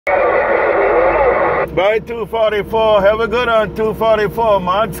Bye 244. Have a good one, 244.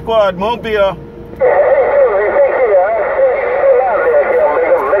 ModSquad, Mobile.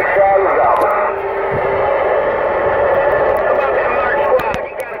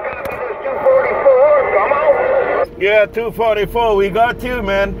 Yeah, 244. We got you,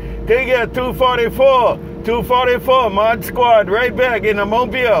 man. Take it, 244. 244. ModSquad, right back in the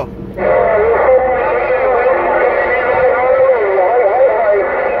Mobile.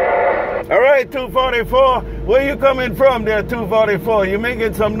 All right, 244. Where you coming from there, 244? You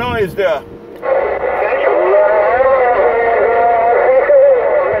making some noise there.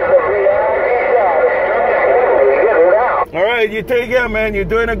 All right, you take care, man. You're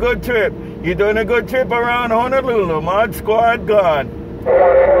doing a good trip. You're doing a good trip around Honolulu. ModSquad gone.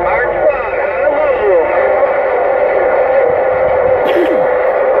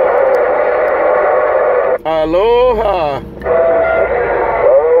 Aloha.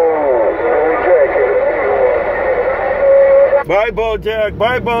 Bye, Bojack.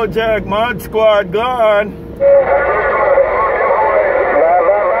 Bye, Bojack. ModSquad gone.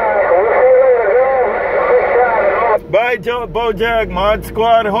 Bye, Bojack.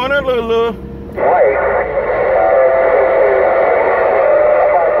 ModSquad Honolulu.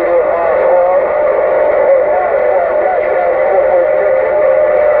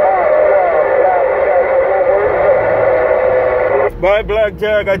 Bye,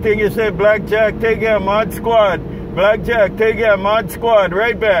 Blackjack. I think you said Blackjack. Take care, ModSquad. Blackjack, take care, ModSquad.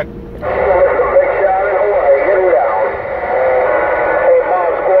 Right back.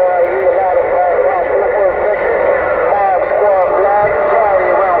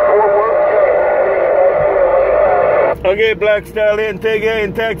 Okay, Black Stallion, take care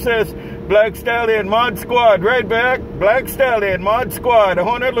in Texas. Black Stallion, ModSquad. Right back. Black Stallion, ModSquad,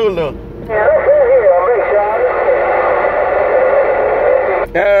 Honolulu.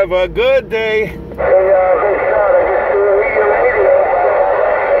 Have a good day.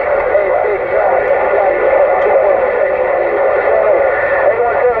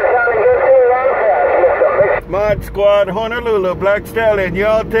 ModSquad Honolulu, Black Stallion,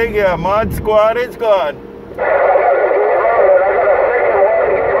 y'all take care. ModSquad is gone.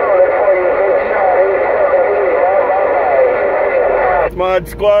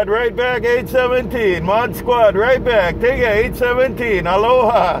 ModSquad right back, 817. ModSquad right back. Take care, 817.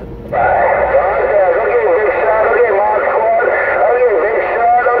 Aloha.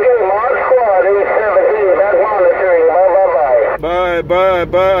 Bye, bye,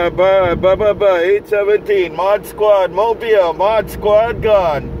 bye, bye, bye, bye, bye. 817. ModSquad, Mobile. ModSquad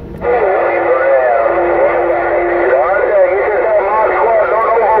gone.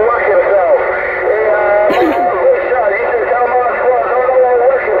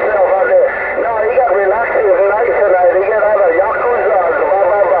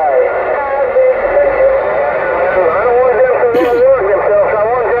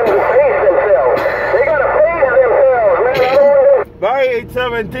 Bye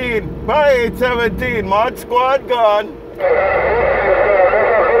 817. Bye 817. ModSquad gone.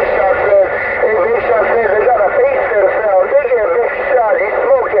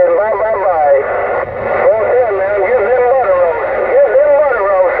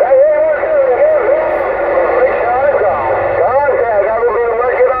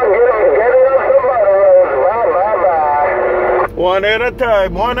 One at a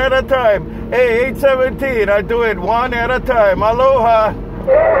time, one at a time. Hey, 817, I do it one at a time. Aloha.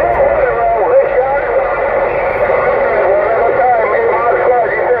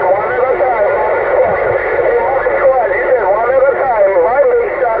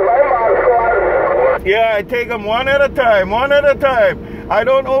 Yeah, I take them one at a time, one at a time. I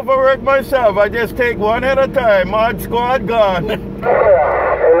don't overwork myself. I just take one at a time. ModSquad gone. And that's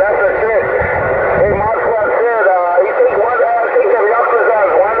the trick. Hey, ModSquad said, you take one, take them yakuza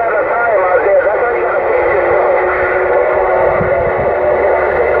one at a time out there. That's how you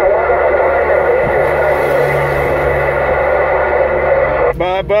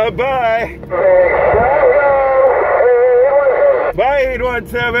Bye, gotta bye, bye. Bye,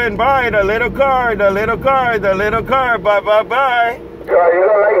 817. Bye, the little car, the little car, the little car. Bye, bye, bye. You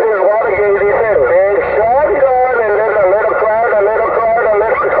don't like this Watergate? He said, big shotgun, and there's a little car, a little car, a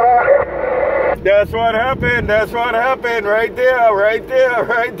little car. That's what happened. That's what happened. Right there, right there,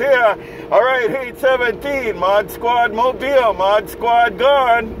 right there. All right, 817. ModSquad Mobile. ModSquad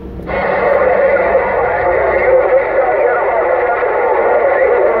gone.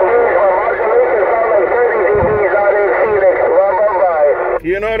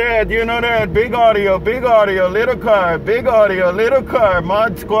 You know that, big audio, little car, big audio, little car,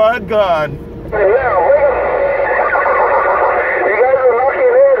 ModSquad gone. Yeah, you guys are lucky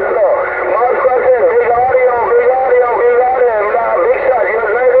it is though. ModSquad said big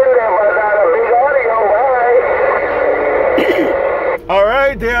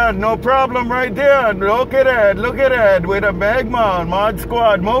right there, no problem right there. Look at that, with a bag mount,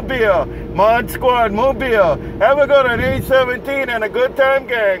 ModSquad Mobile, ModSquad Mobile. Have a good one, 817 and a good time,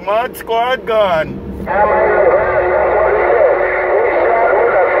 gang. ModSquad gone.